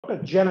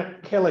Dr.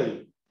 Janet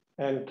Kelli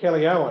and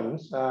Kelli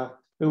Owens,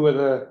 who were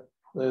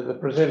the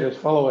presenters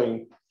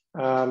following,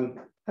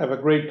 have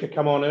agreed to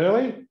come on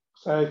early.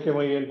 So can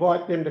we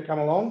invite them to come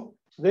along?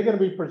 They're going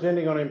to be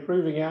presenting on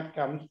improving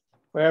outcomes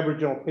for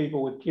Aboriginal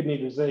people with kidney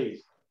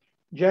disease.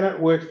 Janet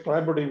works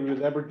collaboratively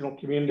with Aboriginal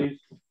communities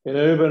in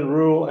urban,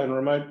 rural and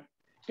remote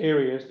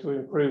areas to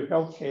improve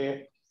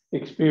healthcare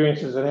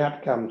experiences and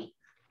outcomes.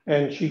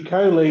 And she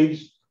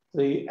co-leads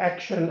the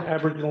Action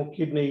Aboriginal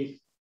Kidney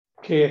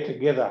Care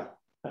Together,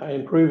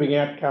 Improving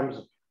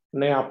Outcomes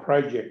Now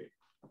project,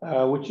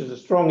 which is a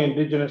strong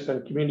Indigenous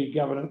and community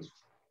governance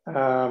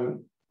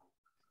and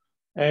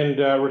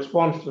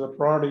response to the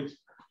priorities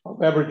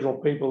of Aboriginal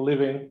people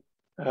living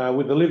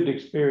with the lived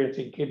experience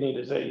in kidney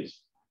disease.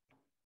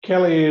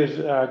 Kelli is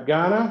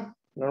Ghana,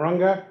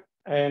 Narungga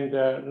and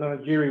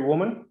Nangiri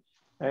woman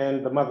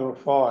and the mother of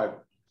 5.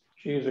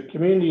 She is a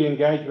community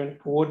engagement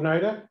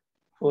coordinator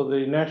for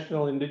the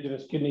National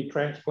Indigenous Kidney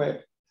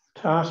Transplant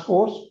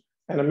Taskforce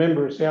and a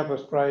member of South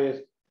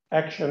Australia's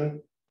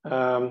Action,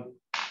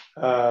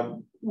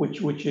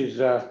 which is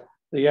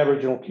the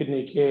Aboriginal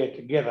Kidney Care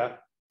Together,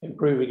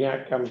 Improving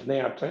Outcomes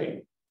Now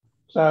team.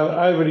 So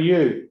over to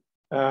you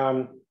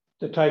to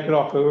take it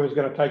off. Whoever's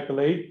going to take the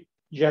lead,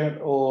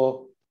 Janet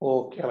or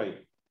Kelli.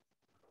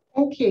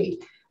 Thank you.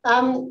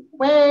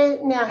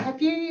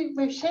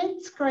 We've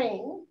shared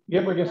screen.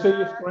 Yep, we can see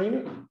your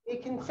screen. You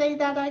can see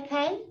that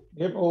okay?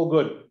 Yep, all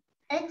good.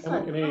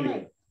 Excellent. And we can hear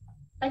you.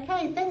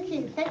 Okay, thank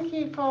you. Thank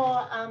you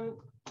for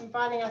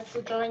inviting us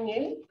to join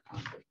you.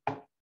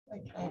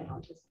 Okay,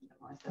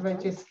 we're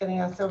just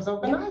getting ourselves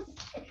organised.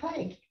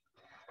 Okay.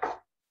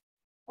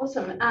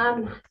 Awesome.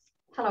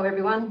 Hello,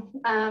 everyone.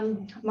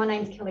 My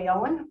name's Kelli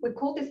Owen. We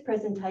call this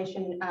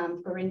presentation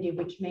Karrendi,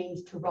 which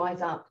means to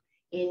rise up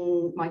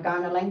in my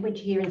Kaurna language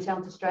here in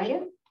South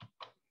Australia.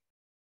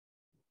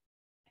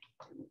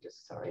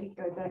 Just,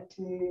 go back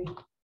to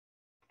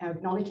our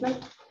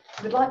acknowledgement.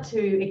 We'd like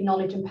to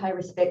acknowledge and pay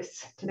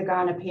respects to the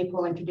Kaurna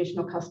people and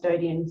traditional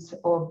custodians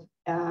of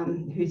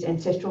whose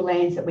ancestral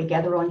lands that we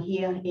gather on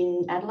here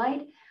in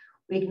Adelaide.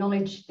 We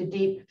acknowledge the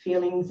deep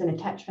feelings and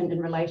attachment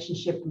and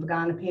relationship of the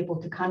Kaurna people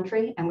to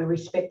country, and we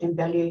respect and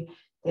value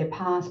their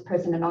past,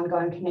 present and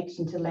ongoing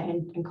connection to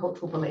land and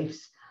cultural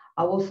beliefs.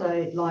 I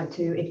also like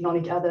to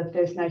acknowledge other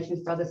First Nations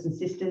brothers and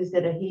sisters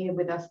that are here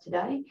with us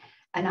today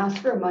and ask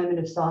for a moment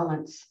of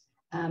silence.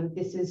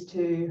 This is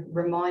to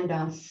remind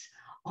us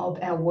of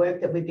our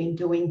work that we've been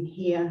doing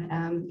here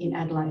in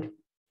Adelaide.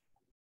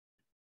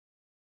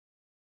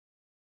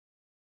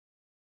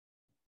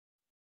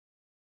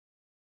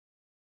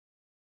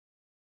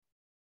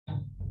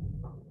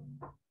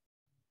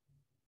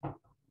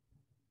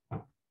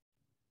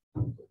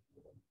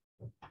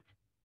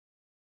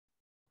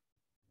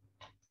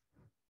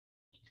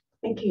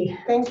 Thank you.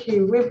 Thank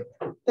you.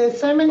 There's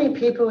so many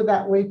people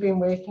that we've been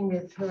working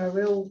with who are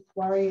real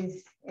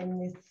warriors in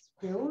this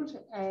field,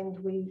 and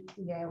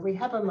we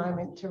have a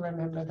moment to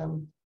remember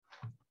them.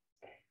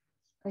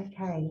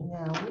 Okay,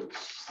 now which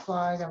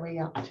slide are we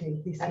up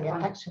to? This here,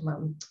 action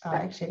one. Oh,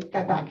 actually,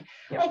 go back.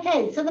 Yep.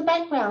 Okay, so the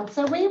background.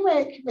 So we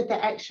work with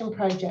the Action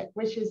Project,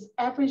 which is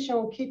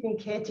Aboriginal Kidney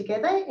Care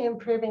Together,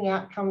 Improving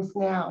Outcomes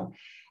Now.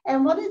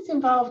 And what it's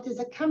involved is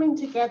a coming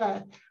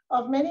together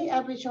of many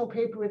Aboriginal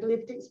people with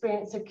lived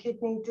experience of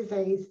kidney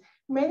disease,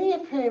 many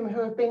of whom who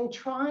have been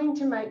trying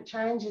to make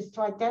changes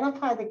to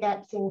identify the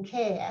gaps in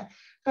care.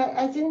 But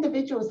as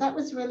individuals, that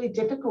was really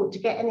difficult to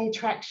get any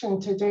traction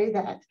to do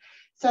that.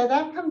 So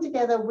they've come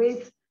together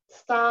with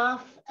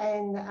staff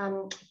and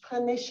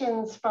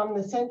clinicians from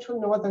the Central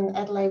Northern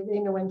Adelaide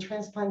Renal and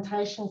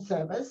Transplantation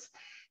Service.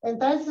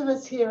 And those of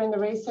us here in the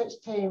research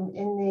team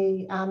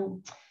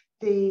in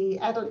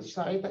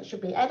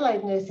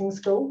Adelaide Nursing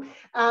School,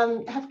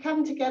 have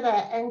come together.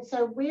 And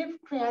so we've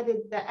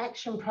created the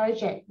Action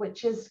Project,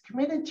 which is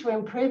committed to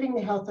improving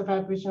the health of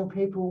Aboriginal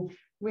people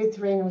with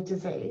renal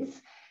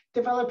disease,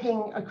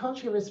 developing a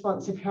culturally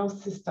responsive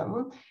health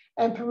system,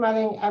 and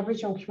promoting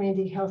Aboriginal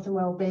community health and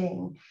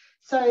wellbeing.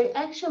 So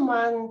Action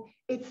 1,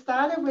 it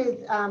started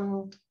with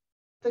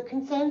the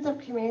concerns of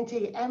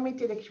community, and we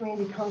did a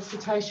community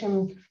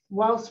consultation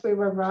whilst we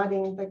were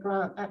writing the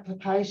grant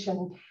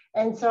application.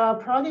 And so our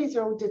priorities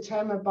are all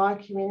determined by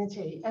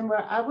community, and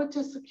we're able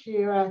to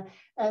secure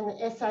an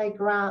essay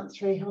grant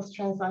through Health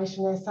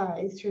Translation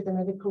Essays through the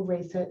Medical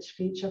Research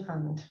Future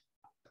Fund.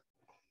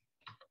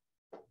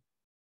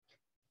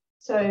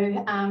 So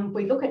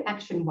we look at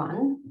Action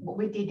 1. What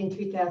we did in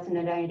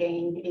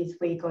 2018 is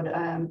we got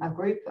a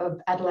group of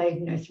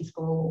Adelaide Nursing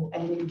School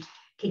and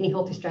Kidney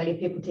Health Australia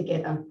people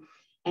together,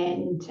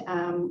 and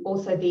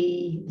also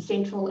the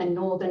Central and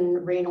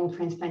Northern Renal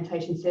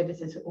Transplantation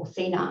Services, or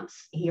CNARTS,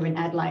 here in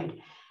Adelaide.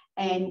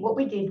 And what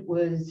we did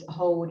was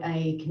hold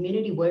a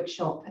community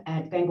workshop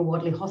at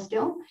Gangawadley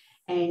Hostel,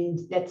 and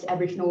that's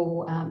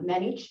Aboriginal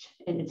managed,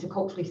 and it's a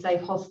culturally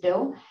safe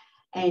hostel.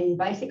 And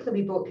basically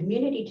we brought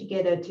community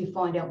together to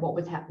find out what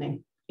was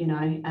happening, you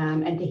know,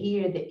 and to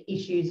hear the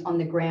issues on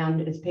the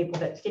ground as people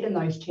that sit in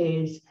those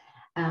chairs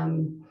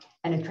and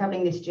are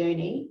travelling this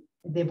journey,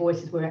 their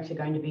voices were actually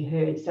going to be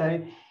heard.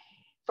 So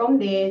From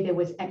there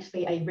was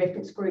actually a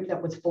reference group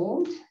that was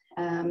formed.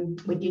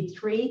 We did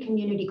 3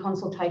 community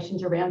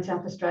consultations around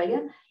South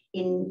Australia,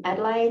 in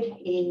Adelaide,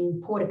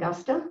 in Port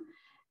Augusta,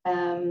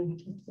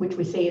 which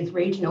we see as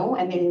regional,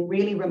 and then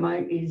really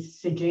remote is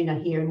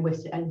Ceduna here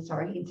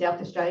in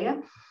South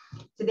Australia.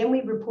 So then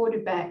we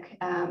reported back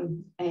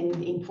and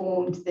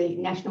informed the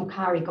National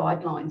Karri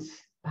guidelines,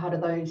 part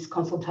of those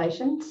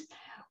consultations.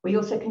 We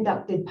also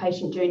conducted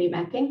patient journey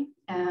mapping,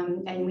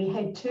 and we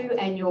had 2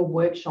 annual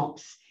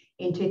workshops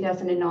in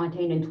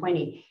 2019 and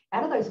 20.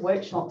 Out of those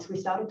workshops, we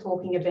started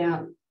talking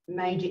about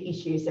major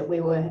issues that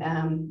we were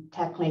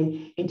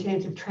tackling in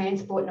terms of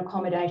transport and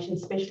accommodation,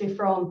 especially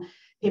from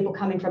people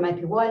coming from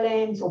APY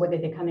lands, or whether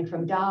they're coming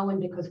from Darwin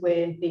because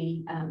we're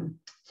the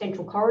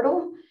central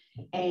corridor,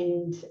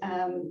 and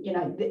you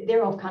know,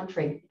 they're off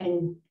country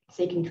and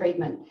seeking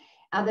treatment.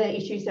 Other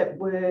issues that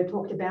were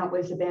talked about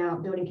was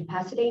about building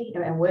capacity, you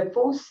know, our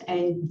workforce,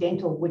 and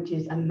dental, which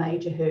is a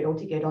major hurdle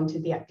to get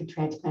onto the active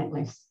transplant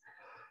list.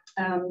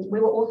 We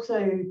were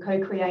also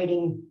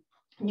co-creating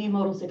new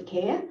models of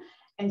care.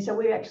 And so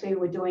we actually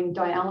were doing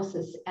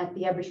dialysis at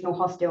the Aboriginal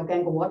hostel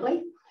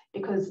Gangawadli,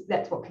 because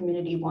that's what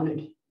community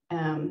wanted.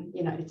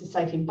 You know, it's a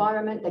safe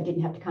environment. They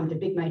didn't have to come to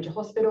big major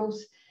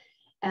hospitals.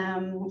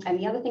 And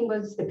the other thing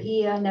was the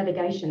peer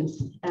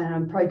navigations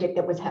project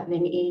that was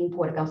happening in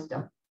Port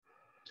Augusta.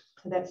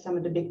 So that's some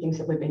of the big things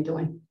that we've been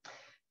doing.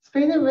 It's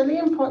been a really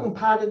important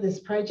part of this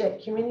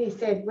project. Community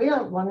said, we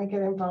don't want to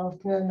get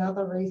involved in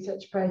another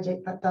research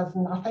project that does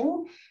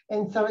nothing.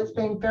 And so it's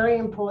been very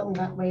important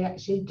that we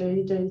actually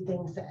do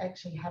things that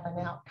actually have an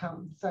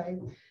outcome.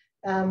 So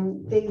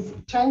these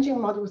changing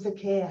models of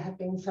care have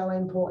been so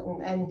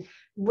important, and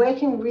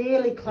working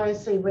really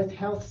closely with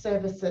health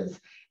services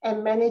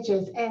and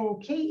managers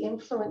and key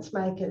influence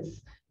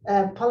makers,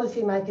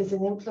 policy makers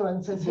and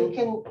influencers who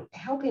can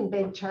help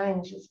embed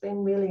change. It's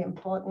been really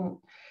important.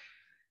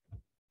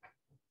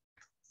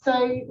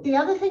 So the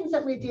other things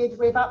that we did,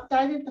 we've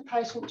updated the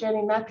patient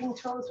journey mapping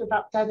tools. We've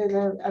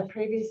updated a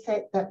previous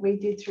set that we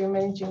did through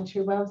Managing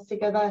 2 Wells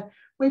Together.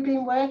 We've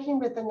been working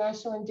with the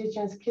National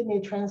Indigenous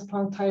Kidney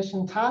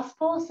Transplantation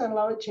Taskforce and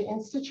Lowicha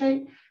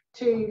Institute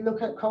to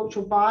look at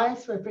cultural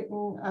bias. We've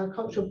written a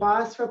cultural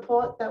bias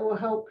report that will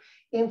help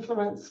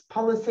influence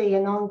policy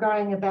and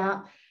ongoing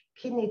about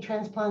kidney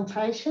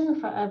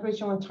transplantation for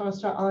Aboriginal and Torres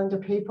Strait Islander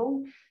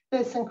people.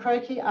 There's some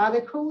croaky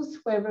articles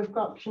where we've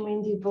got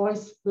community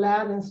voice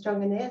loud and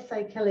strong in there.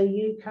 So Kelly,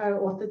 you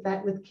co-authored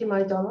that with Kim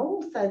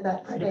O'Donnell. So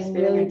that's been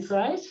really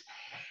great.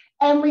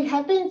 And we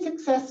have been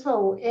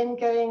successful in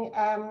getting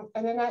an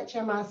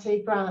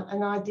NHMRC grant,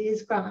 an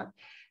ideas grant.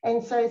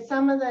 And so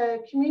some of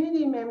the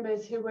community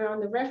members who were on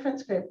the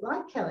reference group,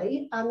 like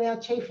Kelly, are now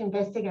chief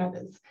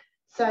investigators.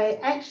 So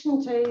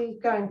Action 2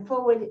 going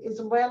forward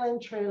is well and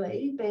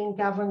truly being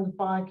governed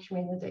by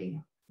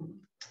community.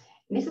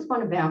 This is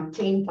one of our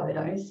team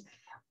photos,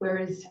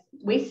 whereas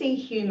we see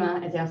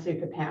humour as our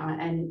superpower,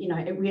 and you know,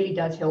 it really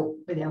does help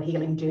with our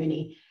healing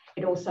journey.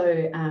 It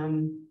also,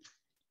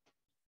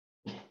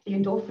 the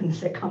endorphins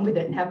that come with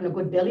it and having a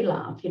good belly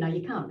laugh, you know,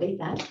 you can't beat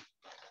that.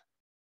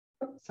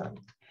 Sorry.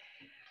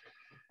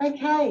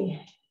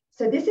 Okay.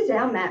 So this is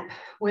our map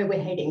where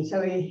we're heading.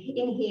 So in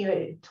here,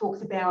 it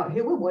talks about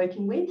who we're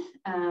working with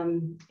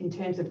in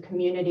terms of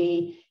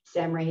community,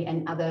 SAMRI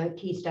and other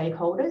key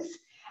stakeholders.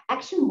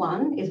 Action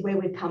 1 is where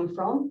we've come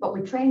from, but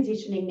we're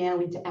transitioning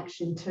now into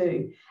Action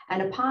 2.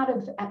 And a part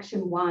of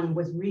Action 1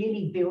 was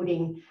really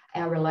building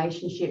our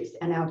relationships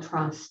and our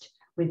trust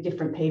with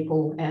different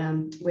people,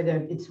 whether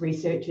it's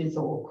researchers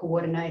or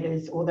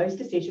coordinators or those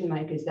decision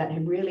makers that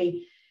have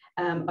really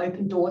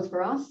opened doors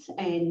for us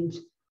and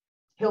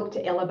helped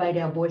to elevate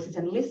our voices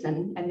and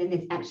listen. And then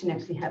there's action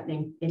actually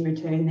happening in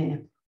return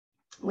there.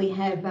 We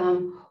have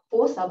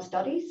 4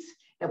 sub-studies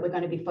that we're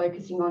going to be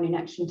focusing on in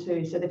Action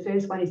 2. So the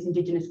first one is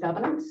Indigenous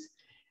governance.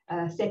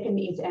 Second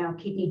is our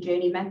kidney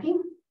journey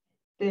mapping.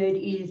 Third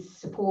is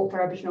support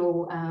for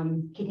Aboriginal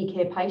kidney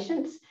care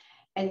patients.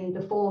 And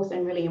the fourth,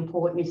 and really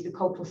important, is the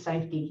cultural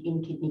safety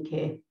in kidney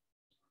care.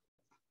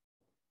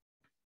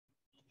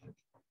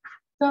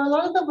 So a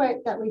lot of the work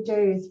that we do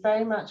is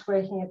very much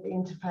working at the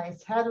interface.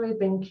 How do we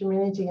bring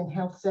community and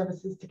health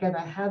services together?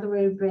 How do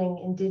we bring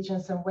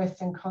Indigenous and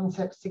Western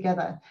concepts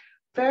together?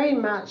 Very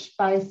much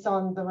based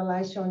on the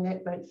relational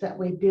networks that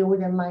we build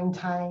and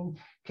maintain,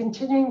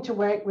 continuing to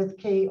work with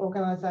key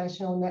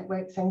organisational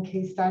networks and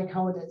key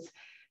stakeholders,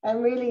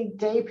 and really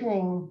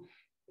deepening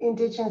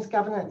Indigenous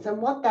governance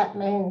and what that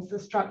means, the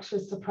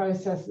structures, the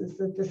processes,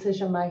 the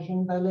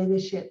decision-making, the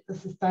leadership, the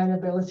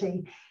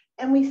sustainability.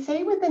 And we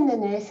see within the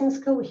nursing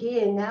school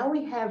here, now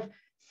we have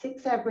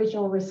 6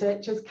 Aboriginal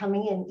researchers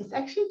coming in. It's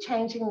actually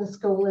changing the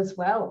school as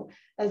well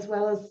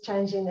as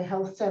changing the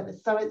health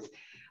service. So it's,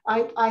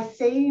 I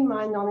see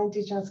my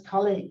non-Indigenous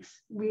colleagues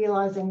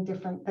realising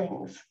different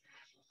things.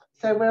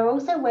 So we're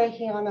also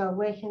working on a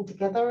working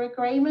together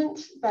agreement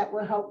that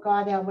will help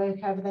guide our work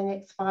over the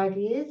next 5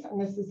 years.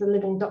 And this is a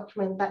living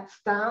document that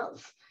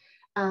starts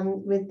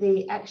with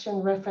the action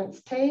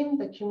reference team,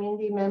 the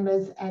community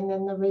members, and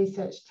then the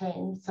research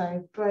team.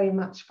 So very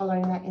much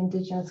following that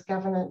Indigenous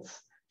governance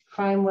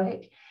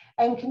framework.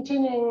 And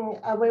continuing,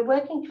 we're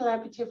working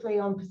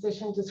collaboratively on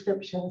position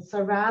descriptions.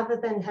 So rather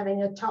than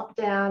having a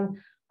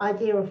top-down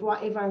idea of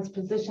what everyone's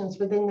positions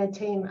within the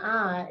team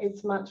are,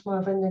 it's much more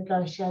of a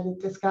negotiated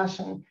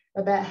discussion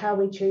about how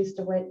we choose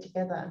to work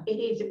together. It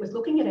is. It was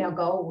looking at our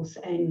goals,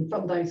 and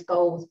from those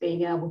goals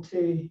being able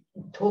to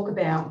talk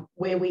about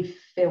where we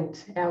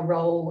felt our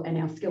role and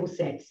our skill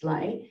sets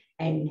lay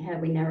and how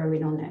we narrow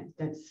in on that.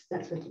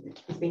 That's what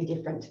it's been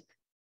different.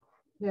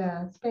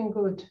 Yeah, it's been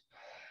good.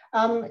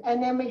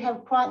 And then we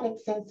have quite an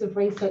extensive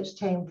research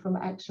team from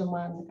Action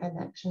 1 and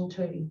Action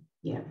 2.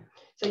 Yeah,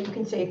 so you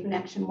can see from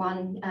Action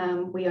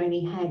 1, we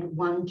only had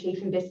one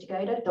chief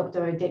investigator,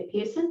 Dr. Odette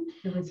Pearson.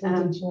 Who was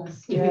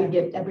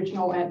Indigenous.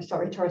 Aboriginal,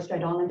 Torres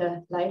Strait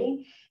Islander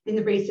lady. In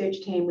the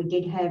research team, we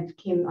did have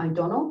Kim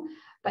O'Donnell.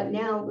 But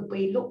now if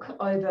we look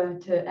over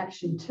to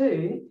Action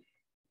 2,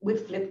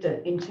 we've flipped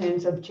it in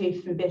terms of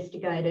chief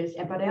investigators,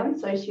 but our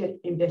associate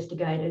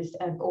investigators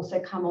have also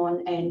come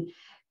on and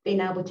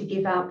been able to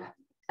give up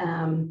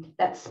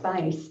that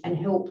space and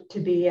help to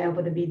be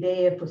able to be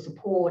there for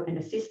support and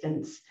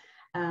assistance.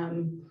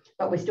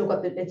 But we've still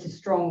got it's a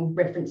strong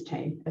reference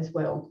team as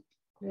well.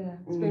 Yeah,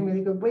 it's been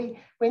really good.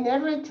 We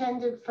never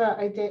intended for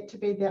Odette to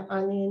be the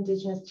only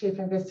Indigenous chief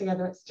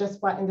investigator. It's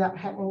just what ended up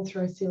happening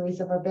through a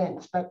series of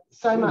events, but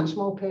so much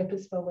more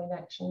purposeful in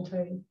Action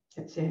 2.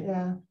 That's it.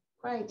 Yeah,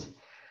 great.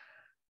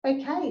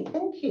 Okay,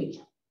 thank you.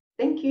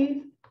 Thank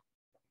you.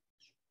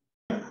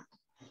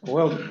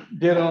 Well,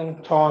 dead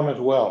on time as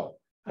well.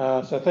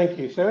 So thank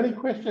you. So any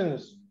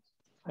questions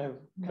have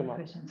come up?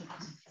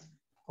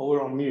 Oh,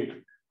 we're on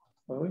mute.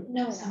 Are we?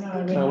 No,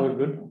 we're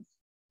good.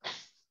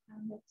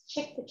 Let's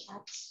check the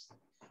chat.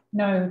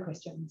 No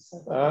questions.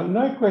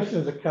 No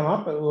questions have come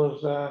up. It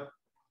was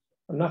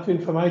enough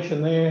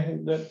information there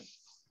that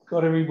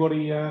got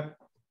everybody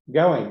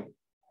going.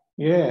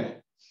 Yeah.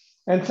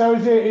 And so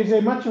is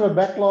there much of a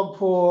backlog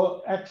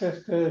for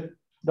access to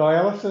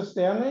dialysis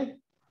down there?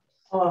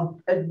 Oh,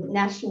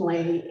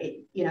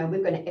 nationally,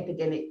 we've got an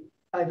epidemic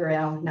over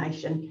our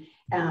nation.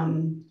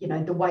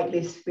 The wait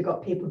list, we've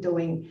got people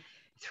doing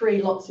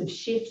 3 lots of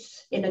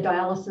shifts in a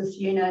dialysis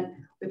unit.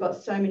 We've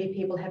got so many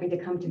people having to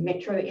come to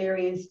metro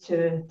areas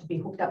to be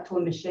hooked up to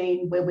a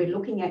machine, where we're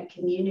looking at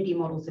community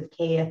models of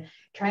care,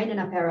 training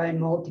up our own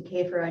mob to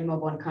care for our own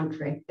mob on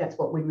country. That's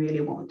what we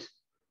really want.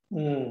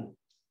 Yeah.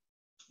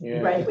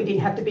 Great if we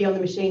didn't have to be on the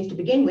machines to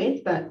begin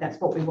with, but that's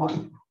what we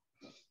want.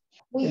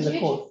 We do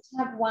just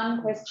have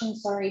one question,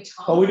 sorry,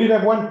 Tom. Oh, we did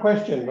have one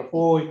question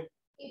before.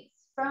 It's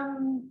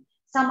from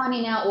someone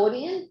in our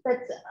audience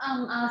that's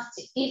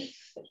asked if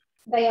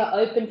they are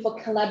open for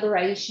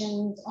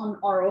collaborations on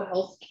oral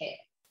health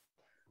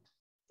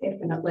care.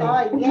 Definitely.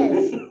 Oh,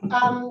 yes.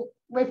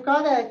 We've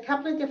got a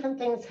couple of different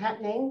things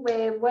happening.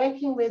 We're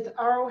working with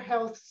oral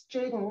health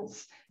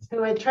students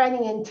who are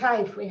training in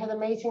TAFE. We had a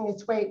meeting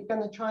this week. We're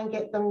going to try and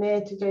get them there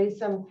to do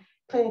some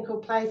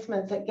clinical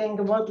placements at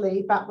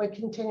Genga-Wadley, but we're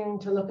continuing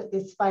to look at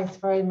this space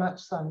very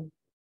much so.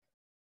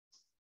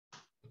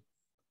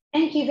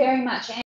 Thank you very much.